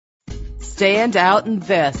Stand out in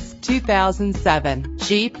this 2007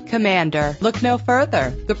 Jeep Commander. Look no further.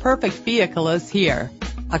 The perfect vehicle is here.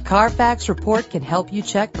 A Carfax report can help you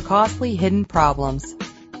check for costly hidden problems.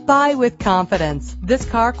 Buy with confidence. This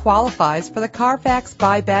car qualifies for the Carfax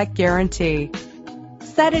buyback guarantee.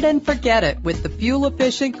 Set it and forget it with the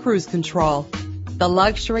fuel-efficient cruise control. The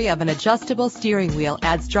luxury of an adjustable steering wheel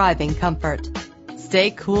adds driving comfort. Stay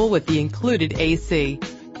cool with the included AC.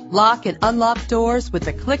 Lock and unlock doors with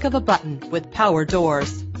the click of a button with power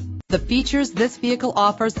doors. The features this vehicle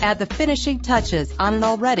offers add the finishing touches on an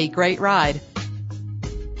already great ride.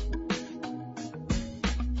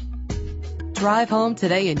 Drive home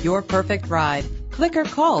today in your perfect ride. Click or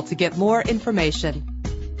call to get more information.